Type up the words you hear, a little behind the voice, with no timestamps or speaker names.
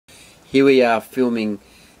Here we are filming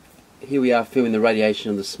the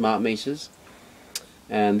radiation of the smart meters,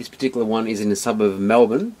 and this particular one is in the suburb of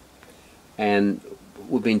Melbourne, and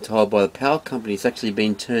we've been told by the power company it's actually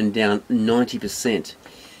been turned down 90%.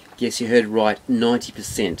 Yes, you heard right,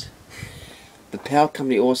 90%. The power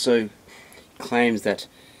company also claims that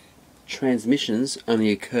transmissions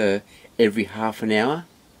only occur every half an hour.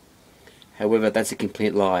 However, that's a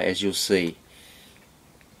complete lie, as you'll see.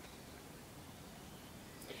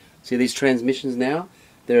 See these transmissions now?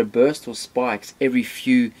 There are bursts or spikes every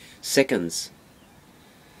few seconds,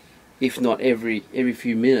 if not every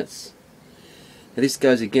few minutes. Now this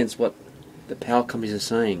goes against what the power companies are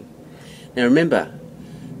saying. Now remember,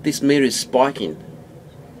 this meter is spiking,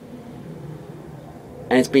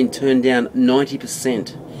 and it's been turned down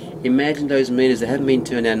 90%. Imagine those meters that haven't been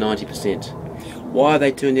turned down 90%. Why are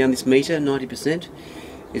they turned down this meter 90%?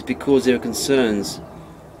 It's because there are concerns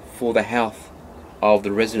for the health of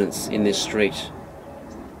the residents in this street.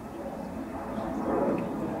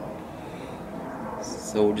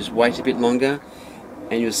 So we'll just wait a bit longer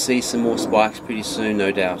and you'll see some more spikes pretty soon,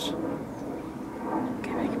 no doubt.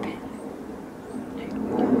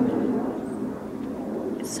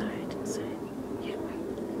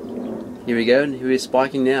 Here we go, and here it's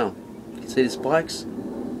spiking now. You can see the spikes.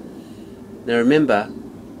 Now remember,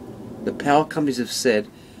 the power companies have said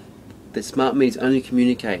that smart meters only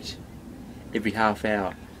communicate every half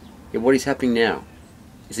hour. Yet what is happening now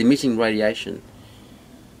is emitting radiation.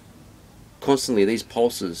 Constantly, these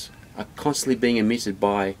pulses are constantly being emitted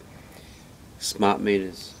by smart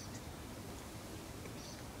meters.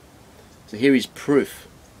 So here is proof,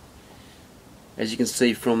 as you can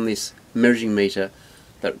see from this measuring meter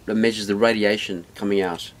that measures the radiation coming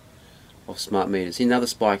out of smart meters. See another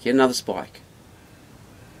spike, yet another spike.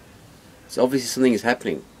 So obviously something is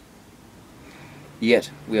happening.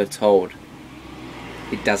 Yet we are told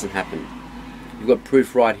it doesn't happen. You've got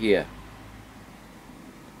proof right here.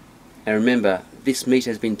 And remember, this meter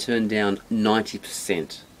has been turned down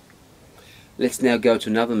 90%. Let's now go to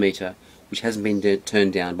another meter which hasn't been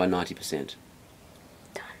turned down by 90%.